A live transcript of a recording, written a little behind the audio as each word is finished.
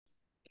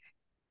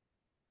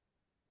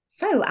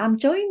So I'm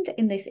joined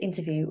in this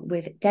interview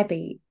with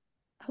Debbie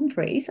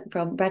Humphreys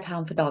from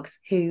Redhound for Dogs,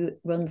 who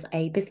runs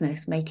a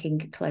business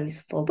making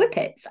clothes for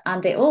Whippets.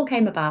 And it all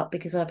came about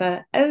because of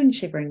her own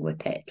shivering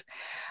Whippet.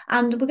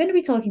 And we're going to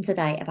be talking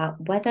today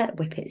about whether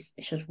Whippets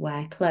should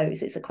wear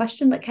clothes. It's a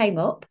question that came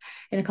up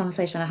in a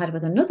conversation I had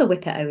with another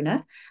Whippet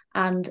owner.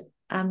 And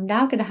I'm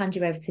now going to hand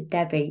you over to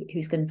Debbie,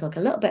 who's going to talk a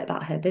little bit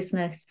about her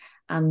business,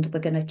 and we're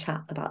going to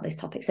chat about this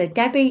topic. So,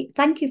 Debbie,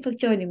 thank you for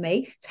joining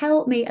me.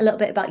 Tell me a little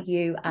bit about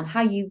you and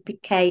how you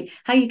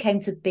came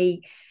to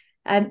be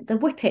the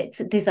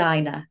Whippet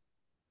designer.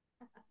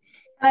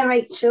 Hi,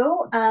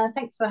 Rachel.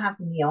 Thanks for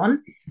having me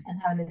on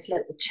and having this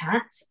little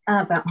chat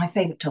about my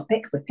favourite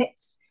topic,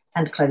 whippets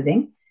and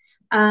clothing.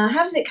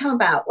 How did it come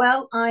about?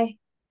 Well, I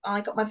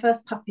got my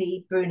first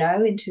puppy,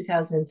 Bruno, in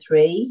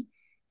 2003.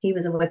 He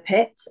was a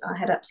whippet. I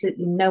had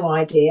absolutely no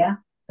idea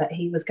that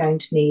he was going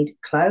to need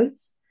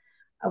clothes.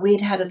 We'd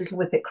had a little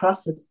whippet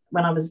cross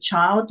when I was a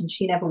child, and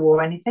she never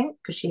wore anything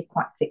because she had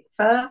quite thick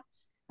fur.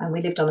 And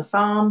we lived on a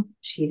farm.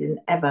 She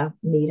didn't ever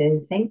need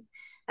anything.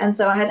 And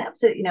so I had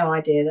absolutely no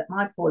idea that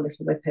my poor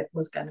little whippet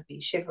was going to be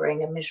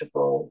shivering and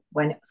miserable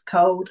when it was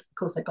cold. Of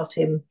course, I got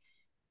him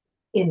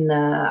in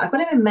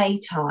May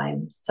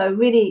time. So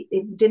really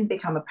it didn't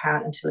become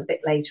apparent until a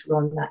bit later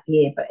on that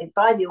year. But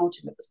by the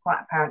autumn, it was quite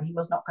apparent he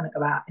was not going to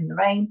go out in the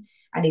rain,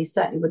 and he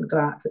certainly wouldn't go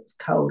out if it was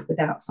cold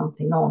without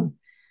something on.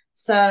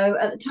 So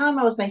at the time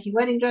I was making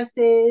wedding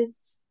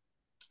dresses.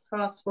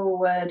 Fast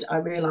forward, I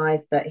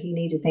realised that he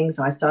needed things,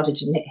 so I started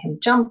to knit him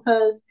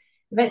jumpers.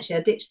 Eventually,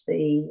 I ditched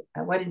the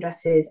wedding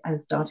dresses and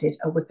started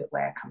a whippet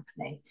wear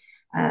company.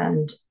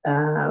 And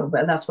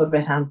well, that's what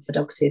Redhound for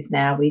Dogs is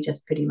now. We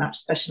just pretty much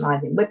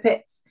specialise in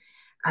whippets,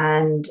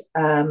 and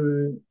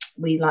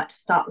we like to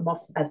start them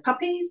off as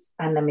puppies,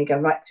 and then we go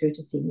right through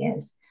to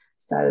seniors.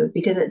 So,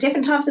 because at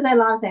different times of their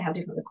lives, they have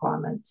different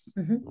requirements.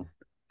 Mm-hmm.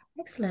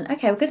 Excellent.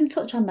 Okay, we're going to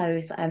touch on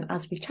those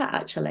as we chat,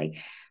 actually.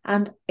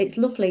 And it's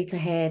lovely to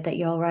hear that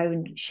your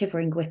own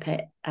shivering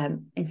whippet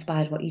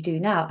inspired what you do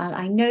now. And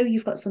I know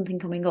you've got something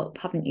coming up,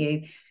 haven't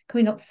you?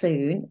 Coming up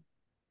soon,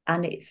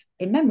 and it's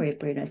in memory of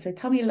Bruno. So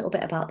tell me a little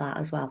bit about that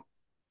as well.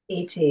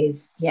 It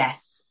is,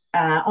 yes.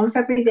 On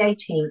February the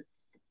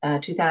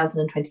 18th,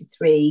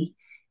 2023,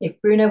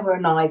 if Bruno were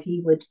alive, he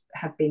would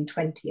have been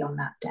 20 on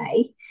that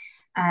day.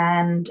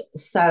 And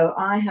so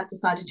I have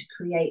decided to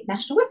create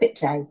National Whippet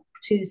Day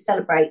to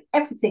celebrate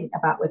everything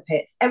about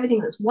whippets, everything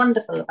that's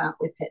wonderful about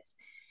whippets,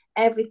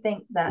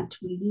 everything that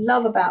we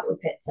love about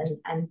whippets,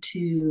 and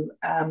to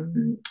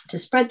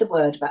spread the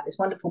word about this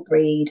wonderful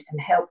breed and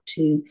help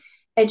to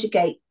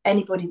educate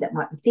anybody that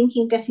might be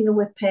thinking of getting a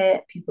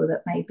whippet, people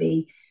that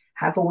maybe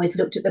have always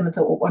looked at them and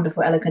thought, oh,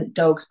 wonderful, elegant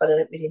dogs, but I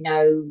don't really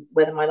know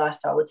whether my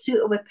lifestyle would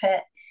suit a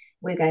whippet.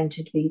 We're going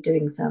to be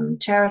doing some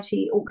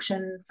charity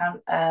auction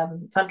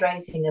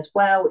fundraising as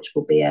well, which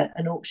will be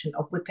an auction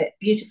of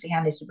beautifully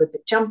hand-knitted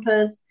whippet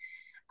jumpers,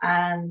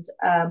 and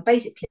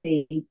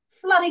basically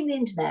flooding the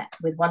internet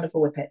with wonderful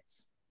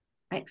whippets.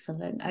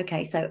 Excellent.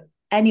 Okay, so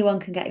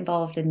anyone can get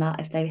involved in that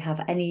if they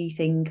have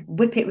anything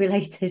whippet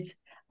related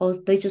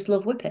or they just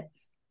love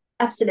whippets.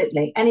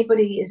 Absolutely.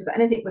 Anybody who's got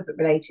anything whippet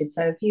related.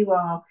 So if you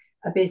are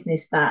a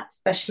business that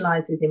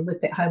specializes in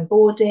whippet home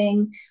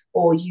boarding,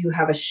 or you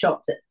have a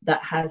shop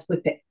that has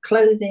whippet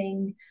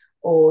clothing,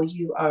 or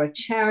you are a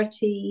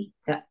charity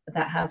that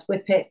has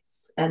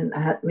whippets and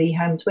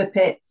rehomes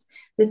whippets,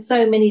 there's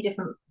so many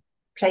different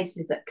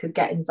places that could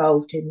get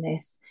involved in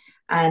this.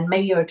 And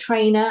maybe you're a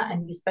trainer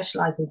and you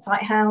specialize in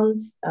sight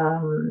hounds,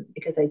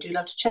 because they do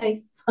love to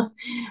chase.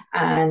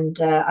 And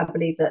I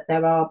believe that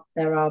there are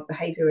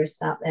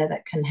behaviorists out there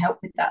that can help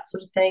with that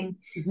sort of thing.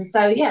 Mhm.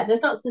 So yeah,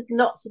 there's lots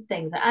of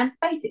things. And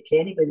basically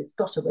anybody that's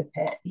got a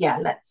whippet, yeah,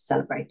 let's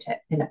celebrate it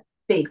in a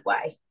big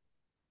way.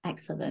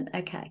 Excellent.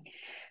 Okay.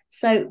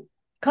 So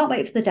can't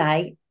wait for the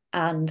day.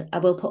 And I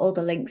will put all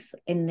the links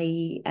in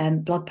the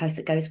blog post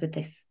that goes with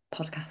this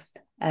podcast.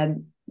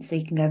 So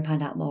you can go and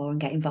find out more and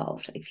get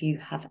involved if you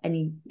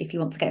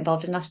want to get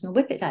involved in National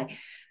Whippet Day.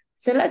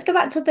 So let's go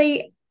back to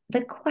the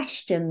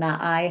question that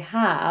I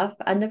have.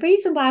 And the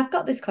reason why I've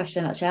got this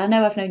question, actually, I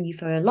know I've known you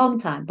for a long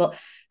time, but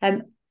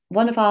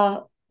one of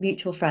our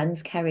mutual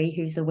friends, Kerry,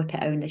 who's a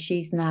Whippet owner,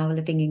 she's now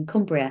living in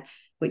Cumbria,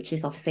 which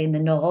is obviously in the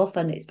north,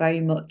 and it's very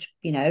much,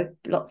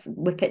 lots of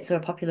whippets are a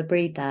popular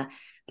breed there.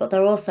 But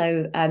they're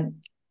also,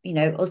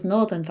 us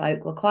northern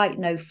folk were quite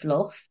no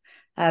fluff.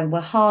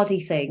 Were hardy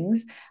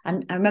things.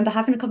 And I remember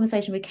having a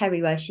conversation with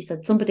Kerry where she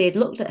said somebody had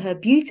looked at her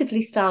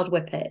beautifully styled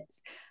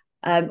whippets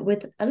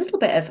with a little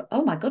bit of,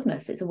 oh my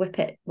goodness, it's a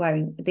whippet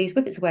these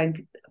whippets are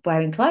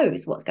wearing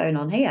clothes. What's going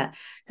on here?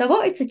 So I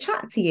wanted to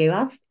chat to you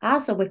as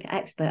a whippet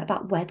expert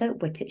about whether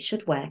whippets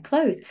should wear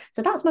clothes.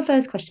 So that's my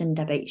first question,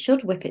 Debbie.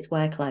 Should whippets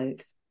wear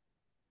clothes?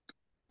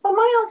 Well,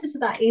 my answer to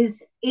that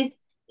is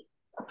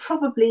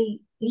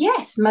probably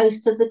yes,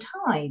 most of the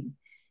time.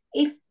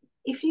 If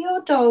if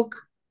your dog,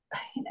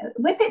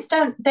 whippets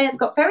they've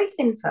got very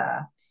thin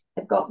fur,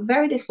 they've got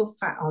very little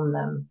fat on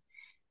them,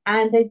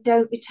 and they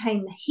don't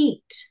retain the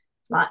heat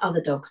like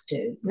other dogs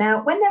do.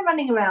 Now, when they're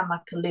running around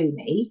like a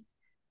loony,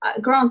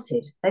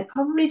 granted, they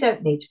probably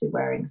don't need to be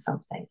wearing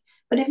something.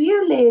 But if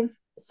you live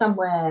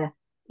somewhere,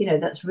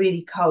 that's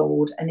really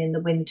cold, and in the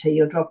winter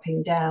you're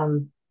dropping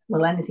down,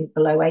 well, anything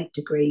below 8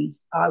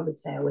 degrees, I would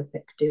say a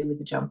whippet could do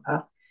with a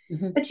jumper.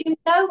 Mm-hmm.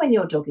 But when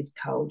your dog is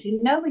cold,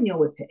 when your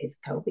whippet is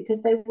cold,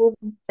 because they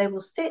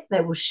will sit,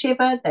 they will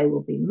shiver, they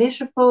will be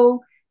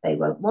miserable, they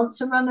won't want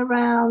to run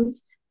around,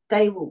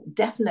 they will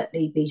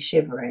definitely be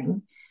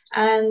shivering,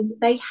 and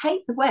they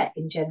hate the wet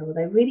in general.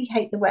 They really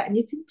hate the wet, and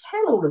you can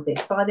tell all of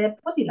this by their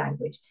body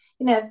language.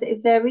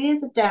 If their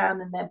ears are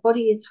down and their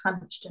body is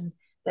hunched and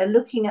they're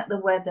looking at the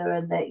weather,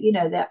 and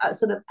they're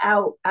sort of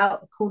out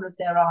the corner of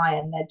their eye,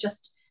 and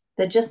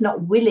they're just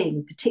not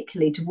willing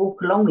particularly to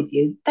walk along with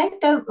you. They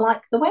don't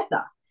like the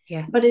weather.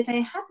 Yeah. But if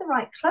they had the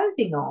right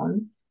clothing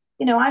on,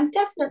 I'm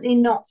definitely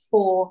not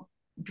for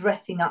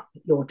dressing up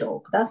your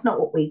dog. That's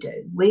not what we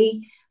do.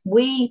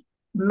 We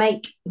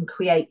make and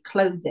create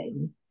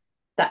clothing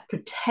that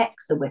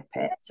protects a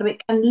whippet so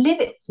it can live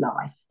its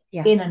life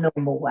in a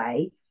normal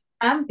way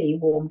and be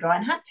warm, dry,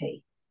 and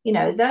happy.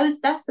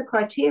 That's the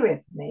criteria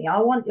for me. I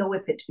want your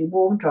whippet to be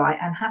warm, dry,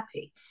 and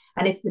happy.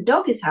 And if the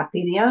dog is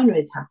happy, the owner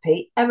is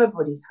happy,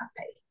 everybody's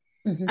happy.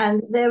 Mm-hmm.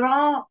 And there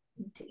are,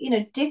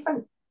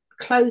 different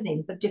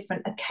clothing for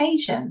different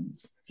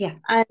occasions. Yeah.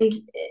 And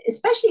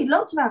especially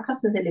lots of our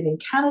customers, they live in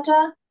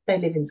Canada, they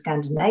live in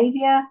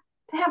Scandinavia,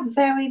 they have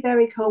very,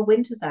 very cold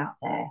winters out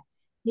there.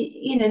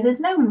 There's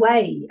no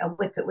way a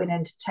whippet would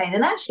entertain.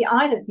 And actually,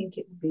 I don't think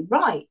it would be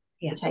right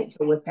to take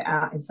your whippet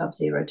out in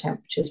sub-zero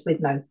temperatures with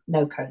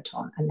no coat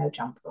on and no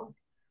jumper on.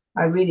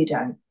 I really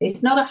don't.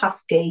 It's not a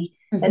husky.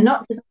 Mm-hmm. They're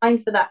not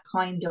designed for that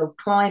kind of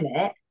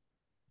climate.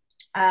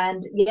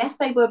 And yes,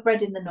 they were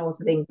bred in the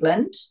north of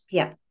England.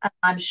 Yeah. And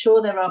I'm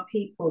sure there are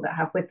people that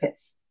have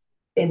whippets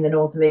in the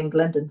north of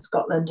England and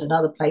Scotland and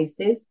other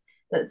places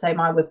that say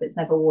my whippet's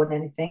never worn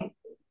anything.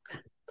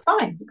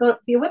 Fine. If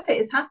your whippet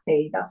is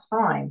happy, that's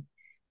fine.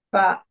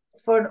 But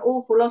for an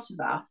awful lot of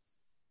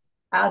us,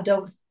 our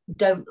dogs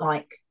don't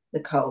like the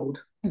cold,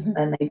 mm-hmm.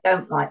 and they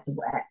don't like the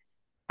wet.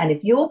 And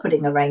if you're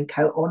putting a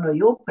raincoat on or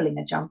you're pulling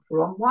a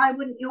jumper on, why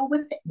wouldn't your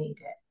whippet need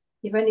it?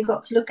 You've only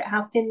got to look at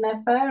how thin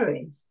their fur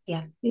is.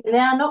 Yeah. They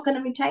are not going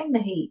to retain the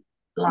heat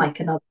like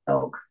another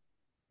dog,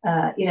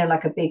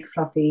 like a big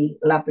fluffy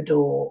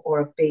Labrador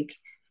or a big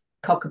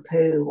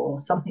cockapoo or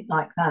something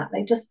like that.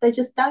 They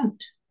just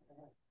don't.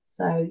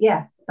 So,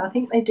 yes, I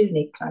think they do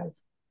need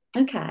clothes.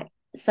 Okay.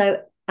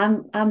 So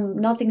I'm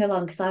nodding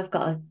along because I've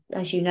got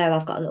as you know,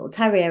 I've got a little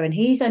terrier, and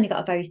he's only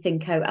got a very thin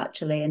coat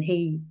actually, and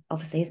he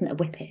obviously isn't a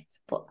whippet,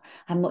 but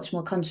I'm much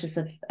more conscious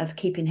of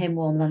keeping him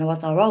warm than I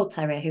was our old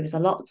terrier, who was a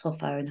lot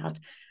tougher and had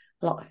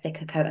a lot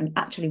thicker coat, and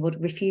actually would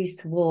refuse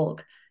to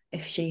walk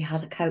if she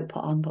had a coat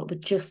put on, but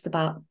would just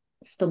about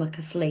stomach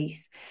a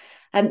fleece.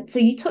 So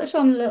you touched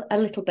on a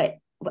little bit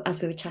as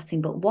we were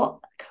chatting, but what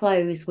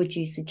clothes would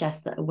you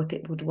suggest that a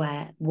whippet would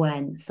wear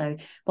when? So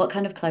what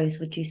kind of clothes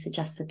would you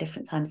suggest for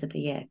different times of the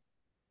year?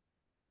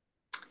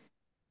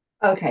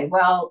 Okay,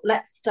 well,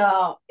 let's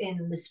start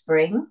in the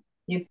spring.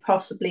 You're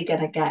possibly going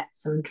to get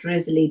some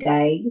drizzly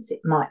days. It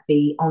might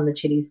be on the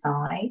chilly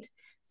side.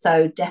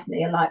 So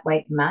definitely a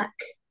lightweight mac,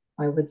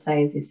 I would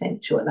say, is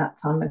essential at that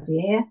time of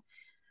year.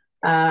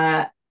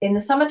 In the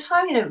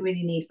summertime, you don't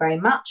really need very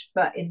much,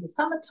 but in the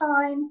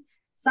summertime,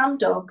 some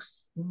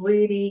dogs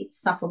really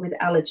suffer with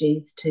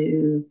allergies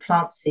to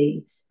plant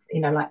seeds,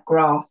 like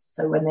grass.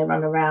 So when they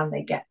run around,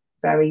 they get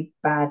very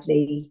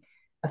badly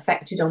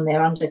affected on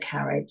their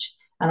undercarriage.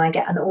 And I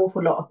get an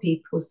awful lot of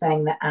people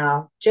saying that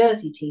our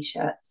jersey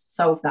T-shirts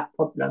solve that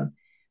problem.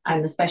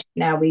 And especially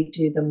now we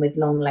do them with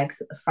long legs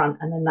at the front,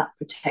 and then that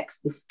protects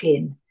the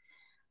skin.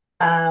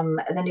 And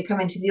then you come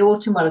into the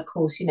autumn, well, of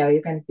course,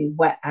 you're going to be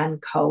wet and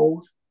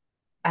cold.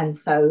 And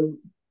so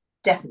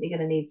definitely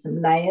going to need some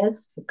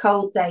layers. For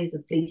cold days,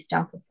 a fleece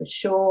jumper for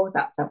sure.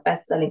 That's our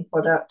best-selling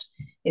product.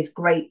 It's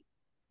great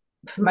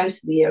for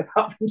most of the year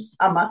apart from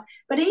summer.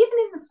 But even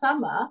in the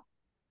summer,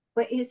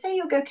 when you say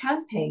you'll go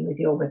camping with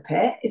your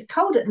whippet, it's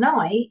cold at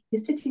night,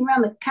 you're sitting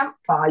around the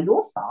campfire,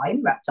 you're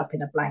fine, wrapped up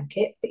in a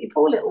blanket, but your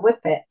poor little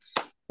whippet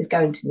is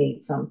going to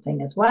need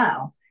something as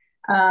well.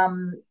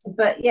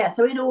 But yeah,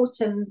 so in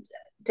autumn,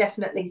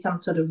 definitely some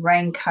sort of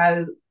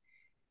raincoat,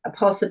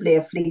 possibly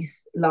a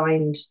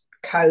fleece-lined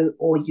coat,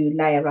 or you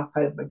layer up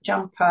over a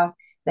jumper.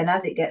 Then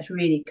as it gets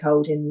really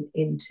cold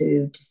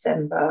into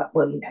December,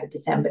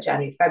 December,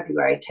 January,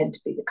 February tend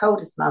to be the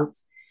coldest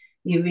months,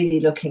 you're really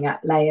looking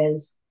at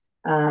layers.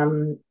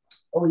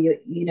 Or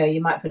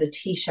you might put a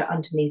t-shirt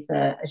underneath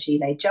a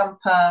gilet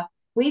jumper.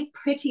 We've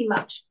pretty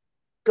much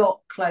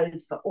got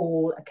clothes for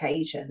all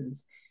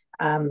occasions.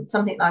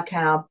 Something like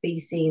our Be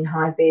Seen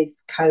high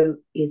vis coat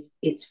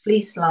it's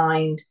fleece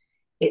lined,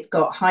 it's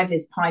got high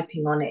vis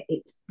piping on it.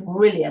 It's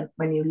brilliant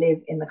when you live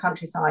in the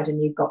countryside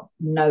and you've got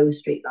no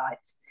street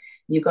lights.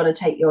 You've got to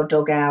take your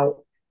dog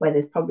out where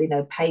there's probably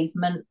no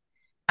pavement,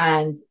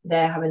 and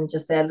they're having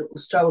just their little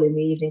stroll in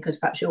the evening because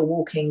perhaps you're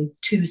walking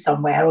to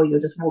somewhere or you're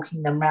just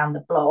walking them around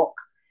the block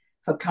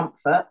for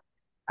comfort.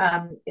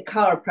 The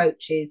car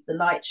approaches, the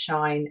lights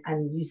shine,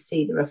 and you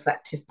see the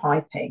reflective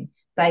piping.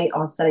 they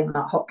are selling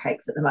like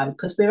hotcakes at the moment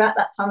because we're at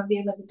that time of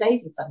year where the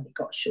days have suddenly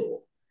got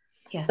short.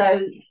 Yes.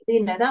 So,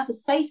 that's a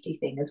safety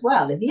thing as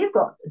well. If you've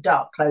got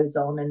dark clothes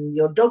on and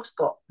your dog's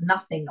got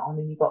nothing on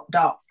and you've got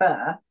dark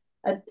fur,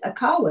 a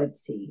car won't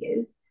see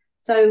you.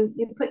 So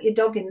you put your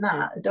dog in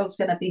that, the dog's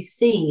going to be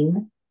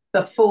seen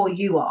before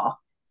you are.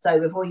 So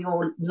before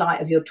your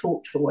light of your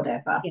torch or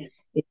whatever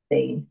is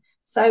seen.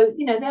 So,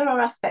 there are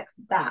aspects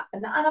of that.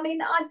 And I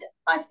mean,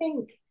 I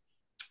think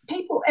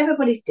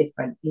everybody's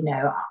different.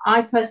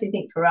 I personally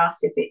think for us,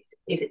 if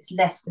it's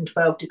less than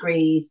 12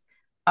 degrees,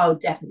 I'll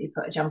definitely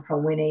put a jumper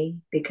on Winnie,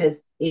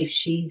 because if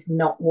she's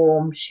not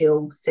warm,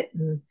 she'll sit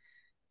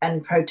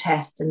and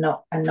protest and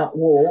not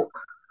walk.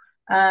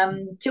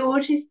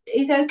 George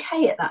is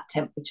okay at that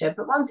temperature,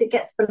 but once it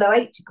gets below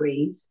 8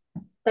 degrees,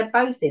 they're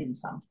both in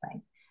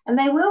something, and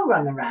they will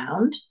run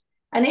around.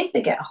 And if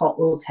they get hot,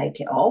 we'll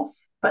take it off,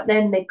 but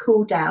then they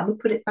cool down, we'll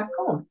put it back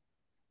on.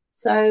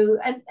 So,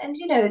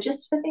 and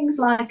just for things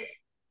like,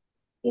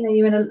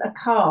 you're in a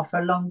car for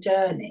a long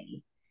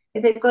journey,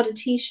 if they've got a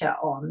t-shirt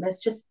on, there's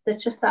just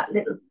that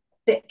little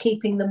bit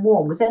keeping them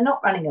warm, because they're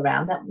not running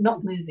around, they're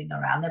not moving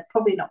around, they're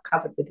probably not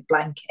covered with a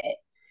blanket,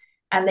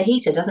 and the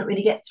heater doesn't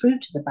really get through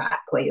to the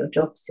back where your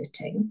dog's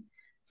sitting.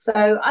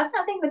 So I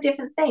think with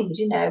different things,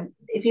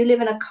 if you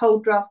live in a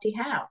cold, drafty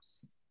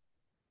house,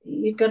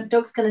 your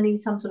dog's going to need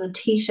some sort of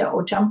t-shirt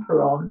or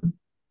jumper on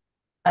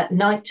at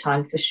night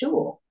time for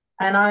sure.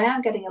 And I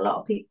am getting a lot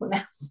of people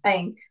now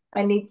saying,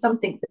 I need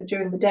something for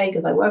during the day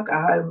because I work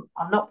at home,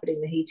 I'm not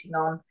putting the heating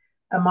on,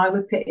 and my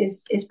Whippet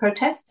is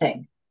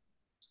protesting.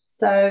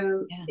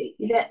 So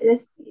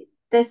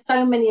there's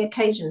so many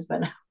occasions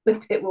when a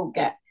Whippet will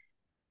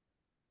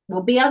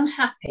be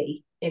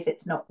unhappy if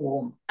it's not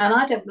warm, and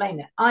I don't blame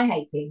it. I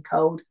hate being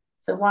cold,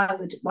 so why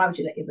would you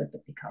let your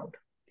Whippet be cold?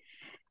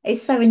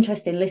 It's so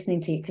interesting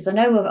listening to you, because I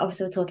know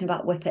we're talking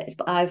about Whippets,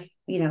 but I've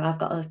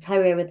got a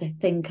terrier with a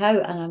thin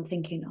coat, and I'm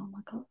thinking, oh my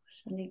gosh,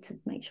 I need to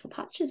make sure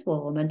Patch is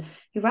warm. And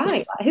you're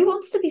right, like, who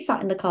wants to be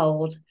sat in the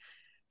cold?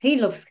 He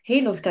loves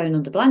going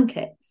under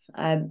blankets,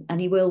 and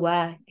he will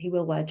wear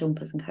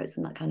jumpers and coats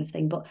and that kind of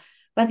thing. But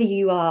whether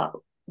you are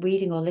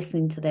reading or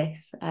listening to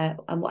this,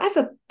 and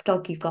whatever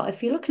dog you've got,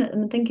 if you're looking at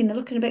them and thinking they're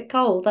looking a bit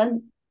cold,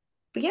 then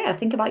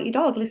think about your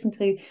dog. Listen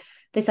to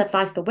this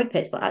advice for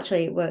Whippets, but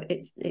actually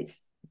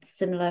it's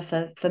similar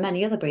for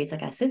many other breeds, I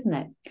guess, isn't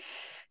it?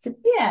 So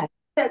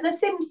the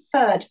thin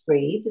furred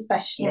breeds,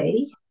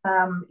 especially,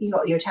 you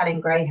got your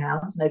Italian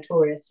greyhounds,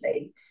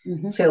 notoriously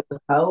feel the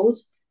cold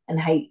and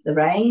hate the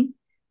rain.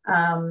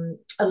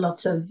 A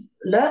lot of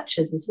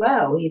lurchers as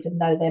well, even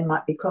though they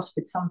might be crossed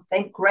with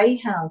something.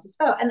 Greyhounds as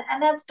well, and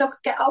as dogs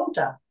get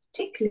older,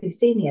 particularly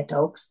senior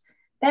dogs,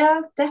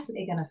 they're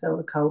definitely going to feel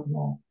the cold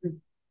more.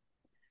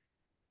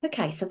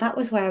 Okay, so that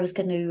was where I was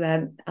going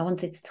to. I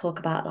wanted to talk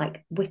about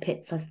like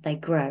Whippets as they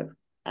grow.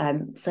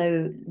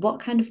 So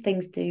what kind of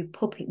things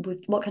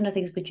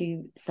would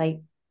you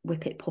say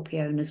Whippet puppy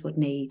owners would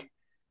need?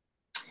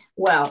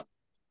 Well,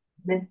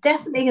 they're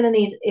definitely going to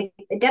need, if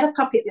they get a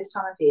puppy at this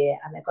time of year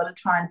and they've got to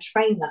try and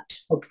train that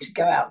dog to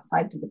go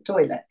outside to the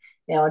toilet,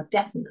 they are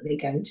definitely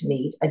going to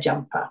need a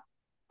jumper.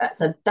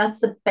 That's a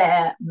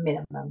bare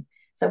minimum.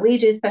 So we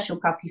do special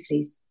puppy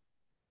fleece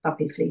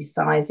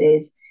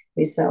sizes.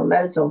 We sell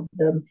loads of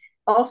them.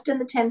 Often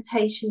the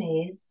temptation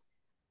is,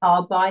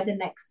 I'll buy the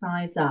next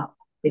size up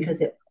because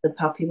the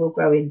puppy will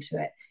grow into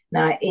it.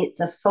 Now, it's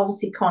a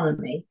false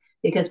economy,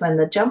 because when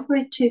the jumper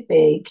is too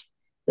big,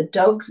 the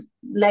dog's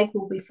leg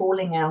will be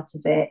falling out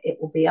of it. It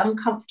will be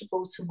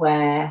uncomfortable to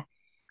wear,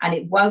 and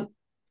it won't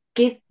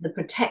give the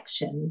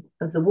protection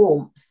of the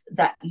warmth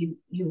that you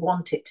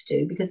want it to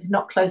do, because it's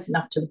not close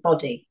enough to the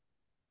body.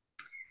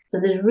 So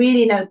there's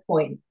really no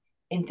point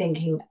in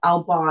thinking,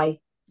 I'll buy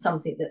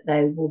something that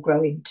they will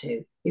grow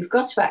into. You've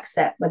got to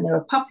accept when they're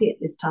a puppy at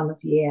this time of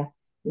year,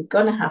 you're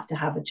going to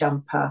have a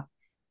jumper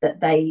that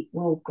they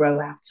will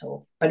grow out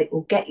of, but it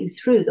will get you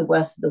through the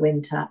worst of the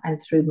winter and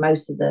through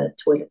most of the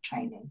toilet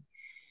training.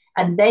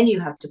 And then you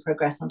have to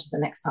progress onto the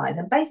next size.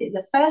 And basically,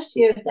 the first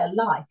year of their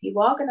life, you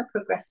are going to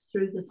progress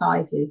through the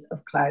sizes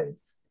of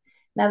clothes.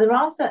 Now, there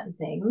are certain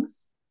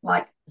things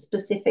like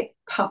specific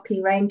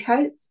puppy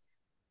raincoats.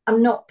 I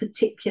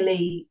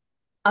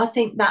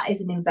think that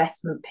is an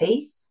investment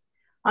piece.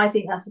 I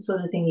think that's the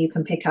sort of thing you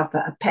can pick up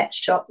at a pet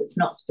shop that's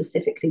not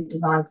specifically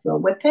designed for a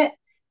Whippet,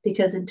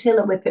 because until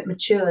a Whippet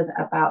matures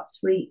about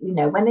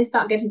when they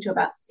start getting to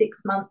about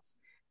 6 months,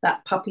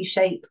 that puppy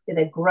shape,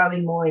 they're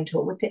growing more into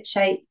a Whippet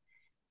shape.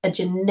 A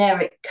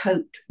generic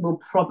coat will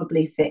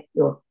probably fit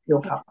your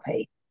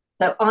puppy.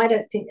 So I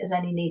don't think there's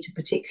any need to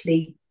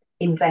particularly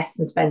invest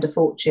and spend a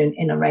fortune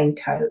in a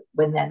raincoat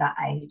when they're that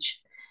age.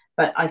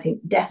 But I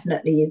think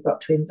definitely you've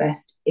got to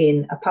invest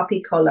in a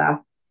puppy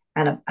collar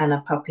and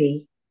a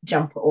puppy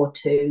jumper or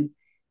two,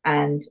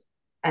 and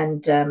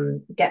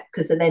get,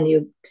 because then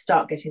you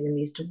start getting them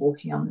used to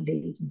walking on the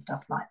lead and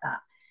stuff like that.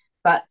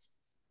 But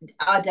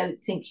I don't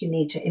think you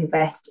need to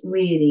invest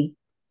really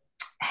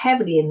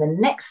heavily in the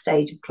next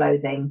stage of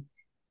clothing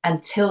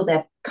until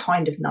they're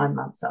kind of 9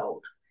 months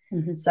old.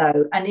 Mm-hmm.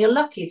 So, and you're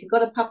lucky if you've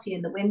got a puppy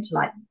in the winter,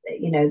 like,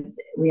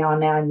 we are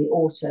now in the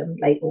autumn,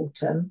 late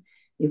autumn,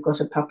 you've got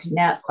a puppy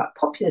now, it's quite a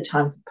popular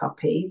time for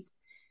puppies.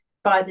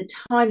 By the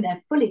time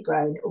they're fully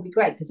grown, it will be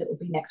great because it will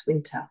be next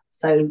winter.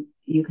 So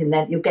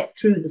you'll get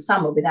through the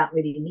summer without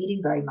really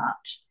needing very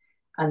much.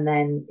 And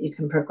then you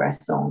can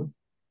progress on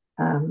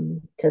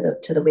to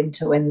the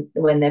winter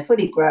when they're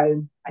fully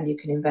grown, and you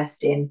can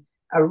invest in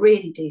a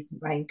really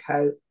decent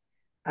raincoat,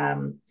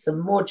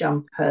 some more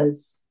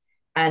jumpers,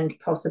 and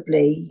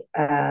possibly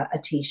a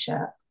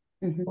t-shirt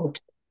or two.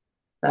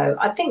 So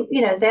I think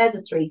they're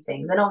the three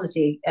things, and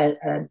obviously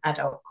an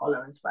adult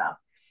collar as well.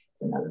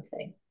 It's another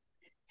thing.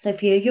 So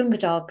for your younger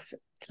dogs,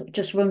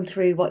 just run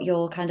through what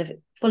your kind of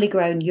fully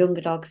grown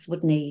younger dogs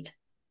would need.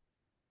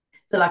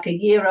 So like a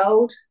year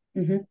old,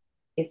 mm-hmm.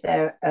 if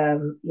they're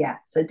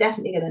so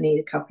definitely going to need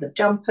a couple of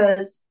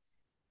jumpers,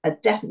 are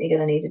definitely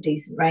going to need a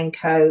decent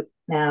raincoat.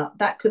 Now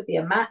that could be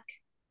a Mac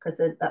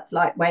because that's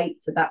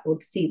lightweight, so that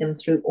would see them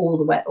through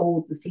all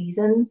the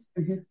seasons.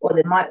 Mm-hmm. Or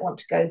they might want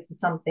to go for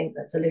something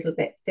that's a little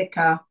bit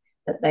thicker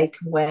that they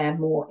can wear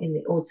more in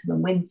the autumn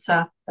and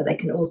winter, but they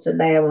can also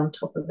layer on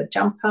top of a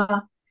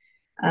jumper.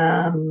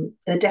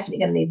 They're definitely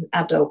going to need an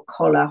adult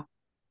collar,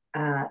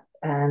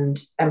 and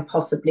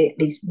possibly at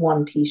least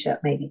one t-shirt,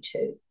 maybe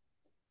two.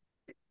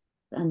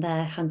 And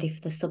they're handy for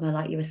the summer,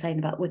 like you were saying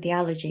about with the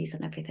allergies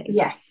and everything.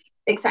 Yes,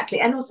 exactly.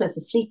 And also for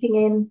sleeping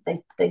in,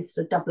 they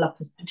sort of double up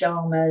as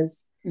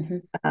pajamas.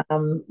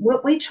 Mm-hmm.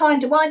 What we try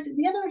and do,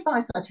 the other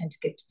advice I tend to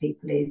give to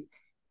people is,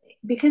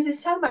 because there's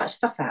so much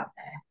stuff out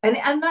there,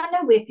 and I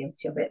know we're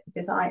guilty of it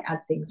because I add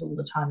things all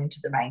the time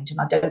into the range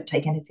and I don't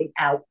take anything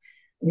out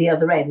the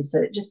other end,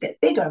 so it just gets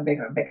bigger and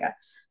bigger and bigger.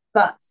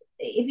 But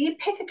if you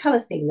pick a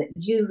colour theme that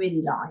you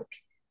really like,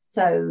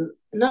 so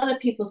a lot of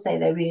people say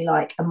they really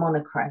like a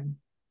monochrome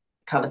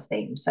colour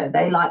theme, so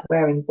they like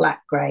wearing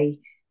black, grey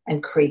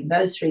and cream,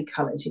 those three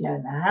colours, and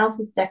their house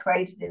is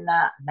decorated in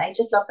that and they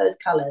just love those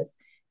colours.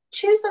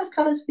 Choose those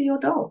colours for your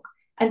dog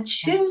and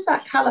choose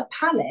that colour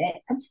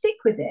palette and stick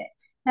with it.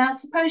 Now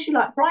suppose you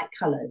like bright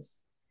colours,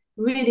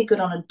 really good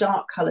on a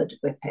dark coloured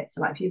whippet.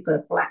 So like if you've got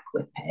a black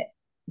whippet,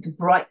 the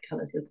bright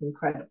colours look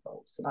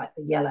incredible. So like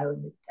the yellow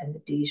and the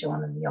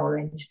Dijon and the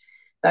orange,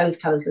 those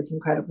colours look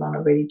incredible on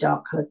a really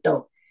dark coloured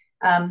dog.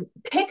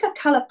 Pick a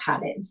colour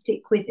palette and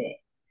stick with it,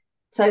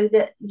 so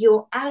that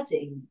you're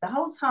adding the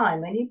whole time.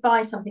 When you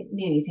buy something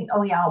new, you think,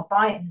 oh yeah, I'll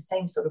buy it in the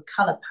same sort of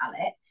colour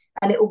palette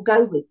and it will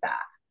go with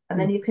that. And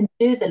then you can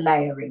do the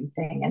layering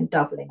thing and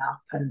doubling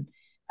up, and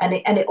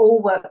it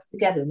all works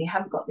together, and you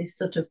haven't got this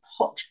sort of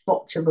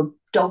hodgepodge of a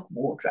dog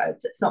wardrobe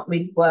that's not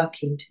really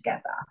working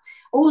together.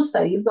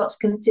 Also, you've got to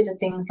consider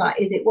things like,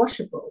 is it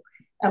washable?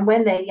 And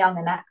when they're young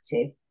and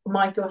active,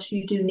 my gosh,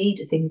 you do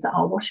need things that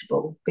are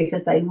washable,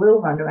 because they will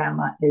run around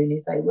like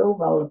loonies, they will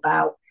roll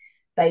about,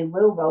 they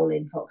will roll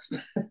in fox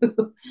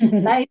poo,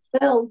 they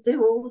will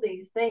do all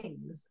these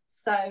things.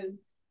 So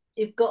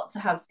you've got to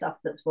have stuff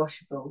that's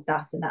washable.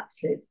 That's an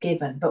absolute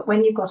given. But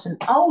when you've got an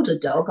older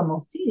dog, a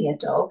more senior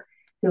dog,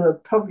 who are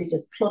probably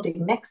just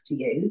plodding next to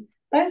you,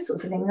 those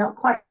sorts of things aren't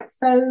quite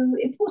so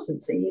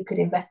important. So you could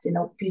invest in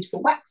a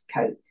beautiful wax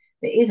coat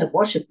that isn't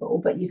washable,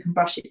 but you can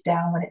brush it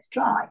down when it's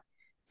dry.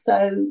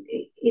 So,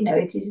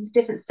 it is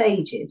different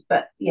stages.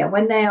 But yeah,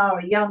 when they are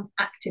a young,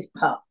 active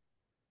pup,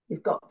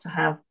 you've got to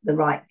have the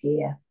right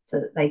gear so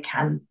that they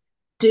can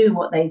do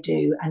what they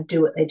do and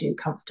do what they do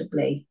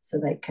comfortably, so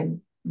they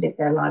can live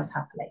their lives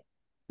happily.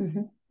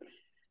 Mm-hmm.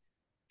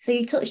 So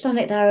you touched on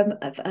it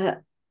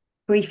there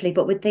briefly,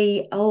 but with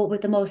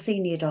the more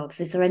senior dogs,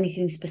 is there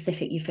anything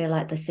specific you feel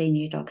like the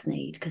senior dogs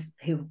need, because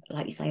who,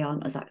 like you say,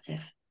 aren't as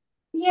active?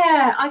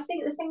 Yeah, I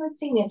think the thing with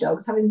senior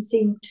dogs, having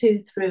seen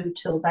two through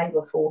till they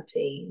were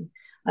 14,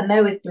 I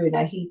know with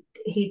Bruno,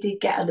 he did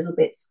get a little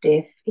bit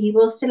stiff. He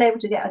was still able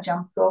to get a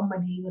jumper on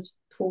when he was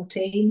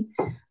 14,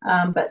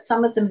 but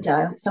some of them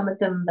don't. Some of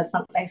them, the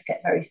front legs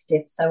get very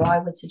stiff. So I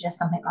would suggest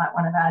something like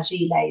one of our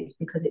gilets,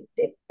 because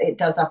it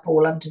does up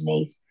all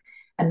underneath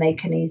and they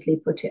can easily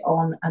put it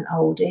on an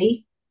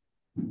oldie.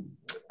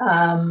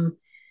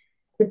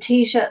 The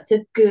t-shirts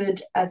are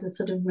good as a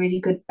sort of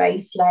really good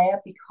base layer,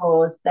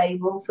 because they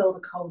will feel the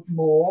cold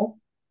more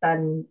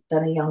than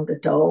a younger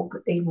dog,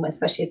 even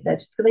especially if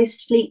they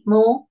sleep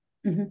more.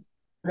 Mm-hmm.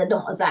 They're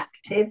not as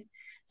active,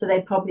 so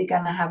they're probably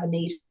going to have a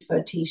need for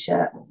a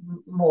t-shirt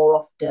more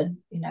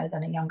often,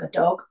 than a younger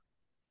dog.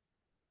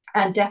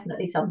 And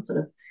definitely some sort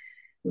of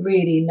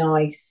really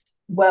nice,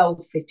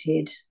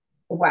 well-fitted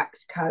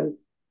wax coat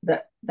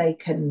that they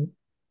can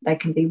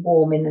be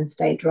warm in and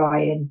stay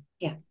dry in.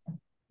 Yeah.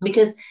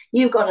 Because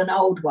you've got an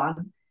old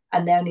one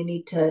and they only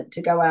need to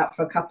go out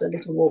for a couple of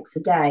little walks a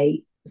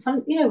day.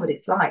 What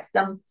it's like.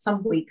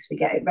 Some weeks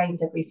it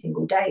rains every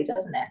single day,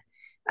 doesn't it?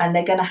 And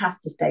they're going to have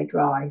to stay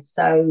dry.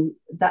 So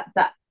that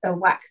a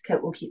wax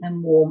coat will keep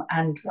them warm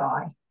and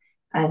dry,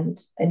 and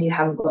you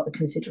haven't got the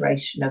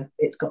consideration of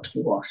it's got to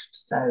be washed.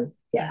 So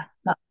yeah,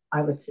 that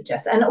I would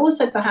suggest. And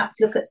also perhaps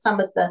look at some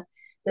of the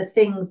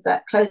things,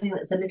 that clothing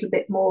that's a little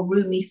bit more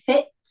roomy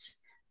fit,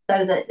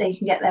 so that they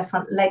can get their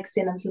front legs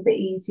in a little bit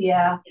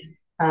easier.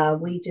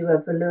 We do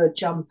a velour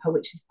jumper,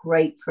 which is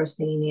great for a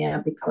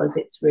senior because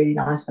it's really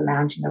nice for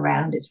lounging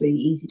around. It's really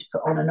easy to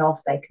put on and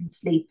off. They can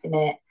sleep in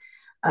it.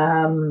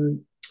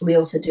 We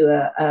also do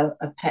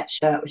a pet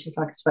shirt, which is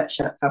like a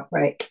sweatshirt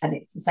fabric, and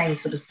it's the same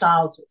sort of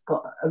style. So it's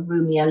got a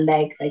roomier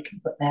leg. They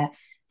can put their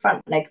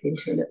front legs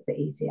into a little bit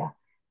easier.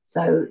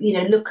 So,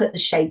 look at the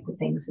shape of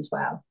things as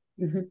well.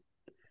 Mm-hmm.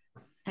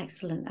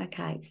 Excellent.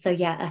 Okay. So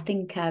yeah, I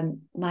think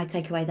my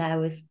takeaway there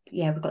was,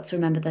 we've got to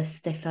remember the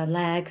stiffer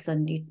legs,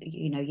 and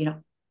you're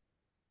not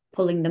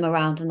pulling them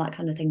around and that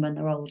kind of thing when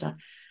they're older.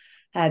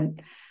 I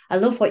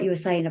love what you were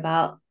saying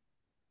about,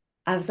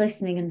 I was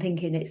listening and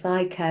thinking it's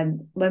like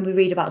when we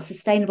read about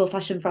sustainable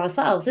fashion for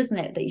ourselves, isn't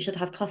it? That you should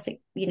have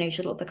classic, you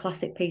should look for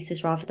classic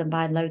pieces rather than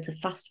buying loads of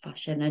fast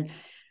fashion, and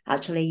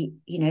actually,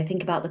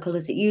 think about the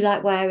colours that you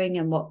like wearing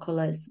and what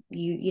colours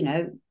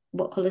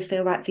what colours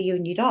feel right for you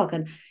and your dog.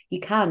 And you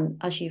can,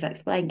 as you've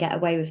explained, get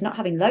away with not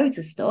having loads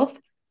of stuff,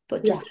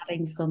 but just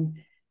having some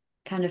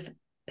kind of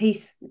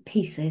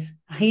pieces.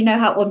 You know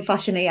how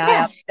unfashionable I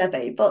am,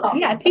 Debbie, but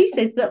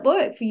pieces that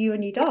work for you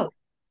and your dog.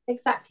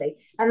 Exactly.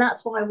 And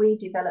that's why we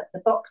developed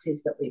the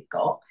boxes that we've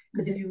got,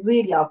 because if you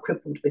really are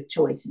crippled with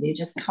choice and you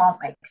just can't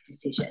make a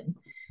decision,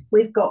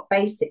 we've got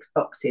basics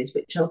boxes,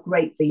 which are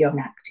great for young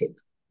active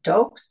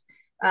dogs.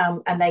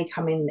 And they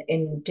come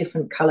in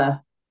different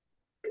colour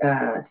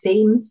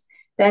themes.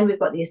 Then we've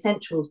got the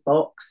essentials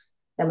box.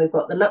 Then we've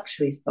got the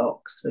luxuries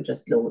box we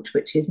just launched,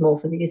 which is more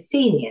for the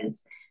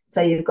seniors.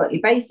 So you've got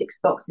your basics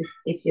boxes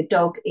if your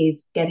dog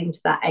is getting to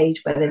that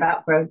age where they've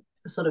outgrown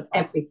sort of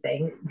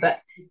everything,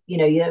 but you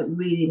don't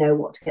really know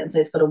what to get. And so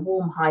it's got a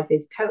warm high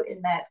vis coat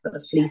in there, it's got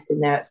a fleece in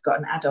there, it's got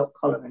an adult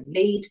collar and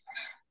lead.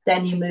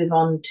 Then you move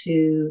on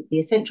to the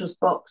essentials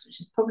box,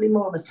 which is probably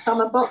more of a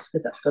summer box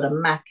because that's got a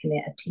Mac in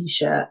it, a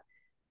t-shirt,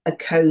 a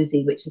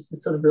cozy, which is the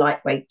sort of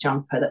lightweight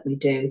jumper that we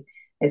do.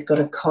 It's got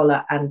a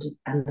collar and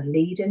a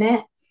lead in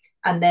it.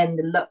 And then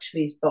the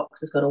luxuries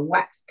box has got a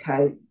wax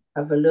coat,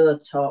 a velour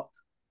top,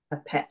 a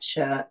pet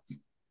shirt,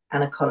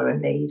 and a collar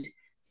and lead.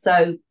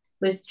 So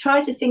we've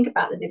tried to think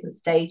about the different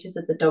stages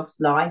of the dog's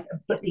life and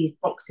put these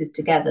boxes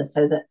together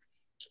so that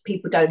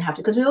people don't have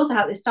to, because we also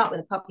have to start with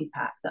a puppy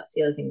pack. That's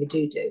the other thing we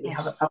do. We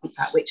have a puppy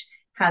pack which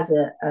has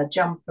a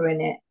jumper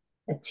in it,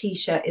 a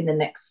t-shirt in the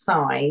next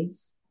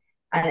size,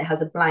 and it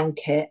has a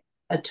blanket,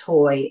 a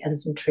toy, and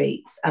some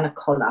treats, and a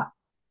collar.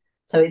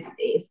 So it's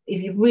if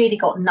you've really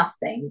got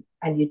nothing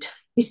and you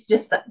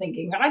just start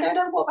thinking, I don't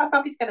know what my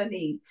puppy's going to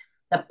need,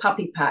 the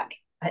puppy pack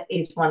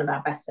is one of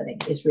our best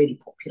selling. Is really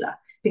popular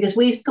because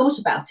we've thought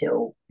about it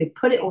all. We've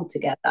put it all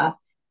together.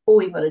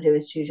 All you've got to do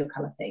is choose your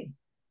colour theme,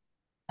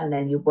 and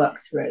then you work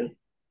through.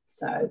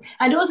 So,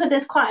 and also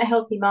there's quite a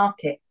healthy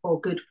market for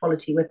good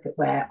quality Whippet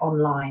wear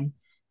online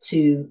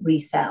to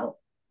resell.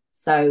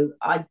 So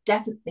I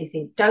definitely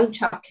think don't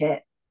chuck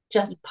it,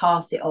 just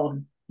pass it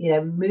on.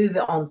 Move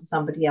it on to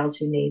somebody else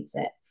who needs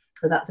it,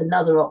 because that's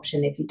another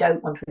option. If you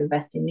don't want to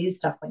invest in new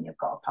stuff when you've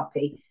got a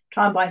puppy,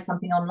 try and buy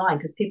something online,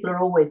 because people are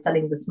always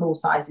selling the small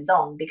sizes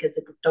on because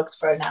the dog's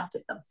grown out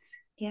of them.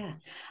 Yeah.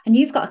 And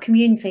you've got a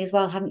community as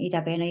well, haven't you,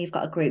 Debbie? I know you've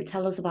got a group.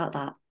 Tell us about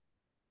that.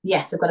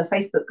 Yes, I've got a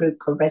Facebook group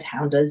called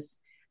Redhounders.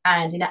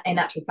 And in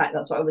actual fact,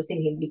 that's what I was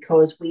thinking,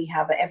 because we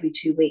have every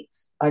 2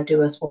 weeks, I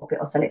do a swap it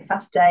or sell it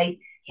Saturday,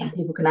 and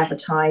people can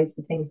advertise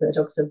the things that the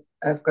dogs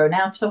have grown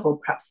out of, or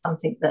perhaps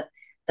something that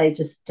they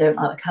just don't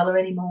like the colour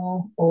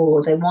anymore,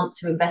 or they want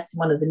to invest in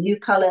one of the new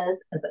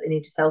colours, but they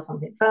need to sell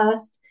something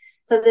first.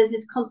 So there's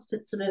this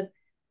constant sort of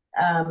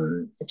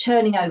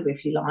churning over,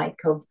 if you like,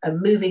 of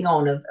moving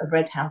on of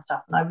Redhound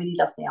stuff. And I really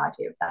love the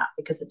idea of that,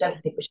 because I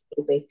don't think we should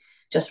all be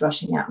just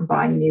rushing out and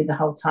buying new the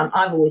whole time.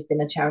 I've always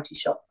been a charity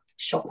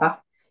shopper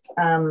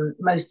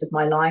most of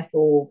my life,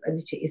 or a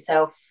knit it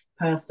yourself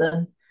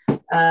person.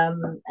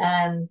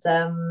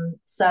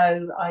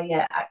 So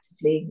I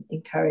actively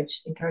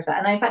encourage that.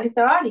 And in fact, if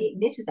there are any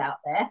knitters out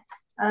there,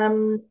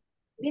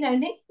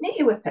 knit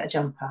your Whippet a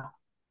jumper.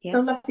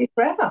 They'll love you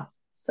forever.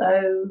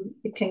 So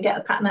you can get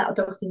the pattern out of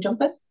Dogs in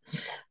Jumpers,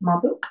 my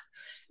book,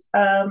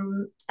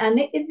 and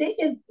knit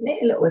a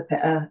little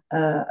Whippet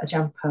a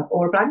jumper,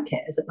 or a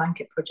blanket as a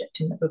blanket project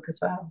in the book as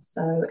well.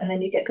 So, and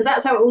then you get, because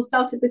that's how it all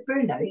started with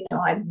Bruno.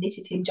 I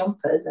knitted him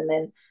jumpers, and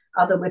then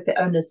other Whippet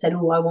owners said,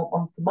 "Oh, I want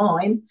one for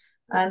mine,"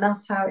 and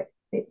that's how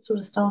it sort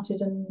of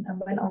started and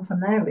went on from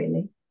there,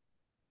 really.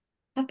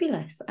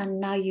 Fabulous. And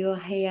now you're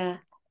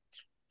here.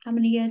 How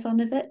many years on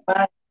is it?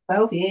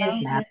 12 years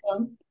 12 now. years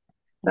on.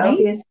 12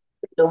 years since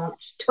we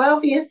launched.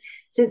 12 years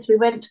since we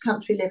went to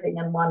Country Living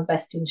and won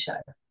Best in Show.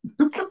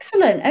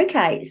 Excellent.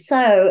 Okay,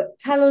 so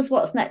tell us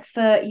what's next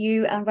for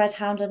you and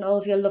Redhound and all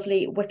of your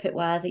lovely Whippet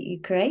wear that you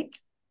create.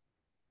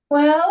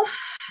 Well,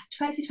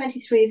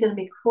 2023 is going to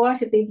be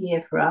quite a big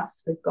year for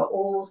us. We've got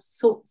all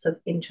sorts of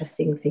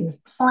interesting things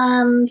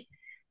planned.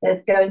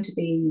 There's going to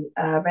be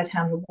a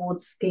Redhound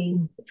Rewards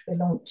scheme, which we're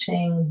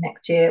launching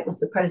next year. It was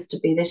supposed to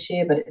be this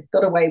year, but it's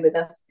got away with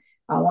us.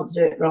 I want to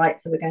do it right,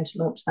 so we're going to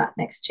launch that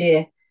next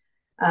year.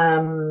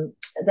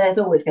 There's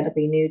always going to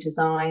be new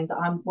designs.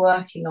 I'm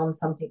working on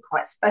something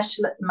quite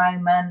special at the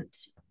moment.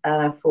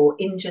 for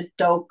injured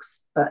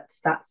dogs, but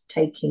that's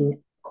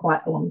taking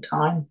quite a long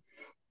time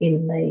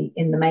in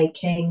the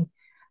making.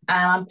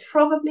 And I'm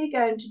probably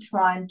going to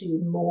try and do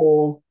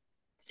more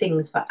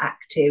things for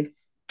active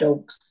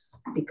dogs,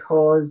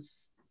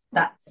 because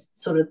that's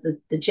sort of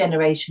the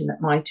generation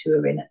that my two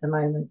are in at the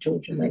moment,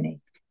 George and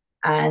Winnie.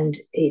 And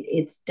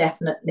it's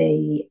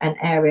definitely an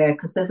area,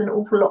 because there's an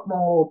awful lot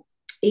more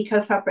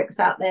eco fabrics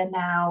out there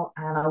now,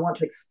 and I want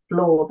to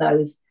explore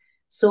those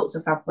sorts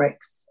of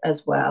fabrics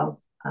as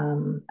well,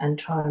 and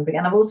try and bring.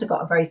 And I've also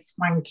got a very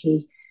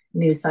swanky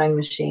new sewing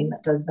machine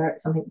that does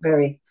something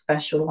very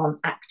special on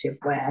active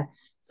wear.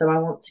 So I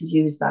want to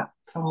use that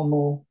far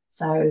more.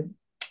 So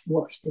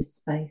watch this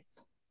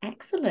space.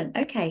 Excellent.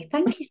 Okay.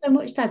 Thank you so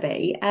much,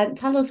 Debbie.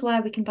 Tell us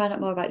where we can find out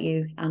more about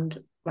you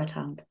and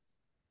Redhound.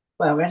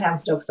 Well,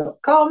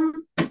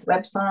 redhoundfordogs.com is the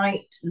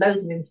website.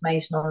 Loads of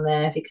information on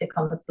there. If you click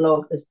on the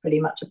blog, there's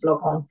pretty much a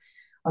blog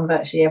on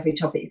virtually every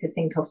topic you could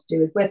think of to do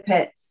with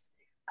Whippets.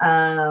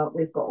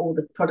 We've got all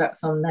the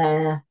products on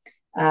there.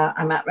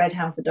 I'm at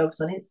Redhound for Dogs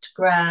on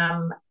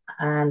Instagram,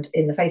 and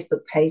in the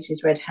Facebook page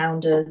is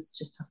Redhounders.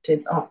 Just have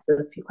to answer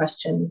a few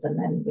questions and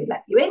then we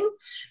let you in.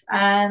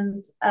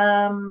 And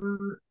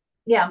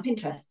yeah, on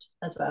Pinterest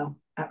as well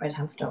at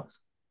Redhound for Dogs.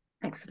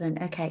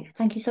 Excellent. Okay.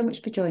 Thank you so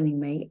much for joining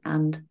me,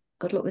 and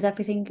good luck with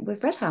everything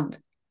with Redhound.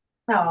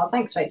 Oh,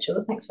 thanks, Rachel.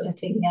 Thanks for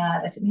letting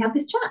me have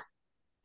this chat.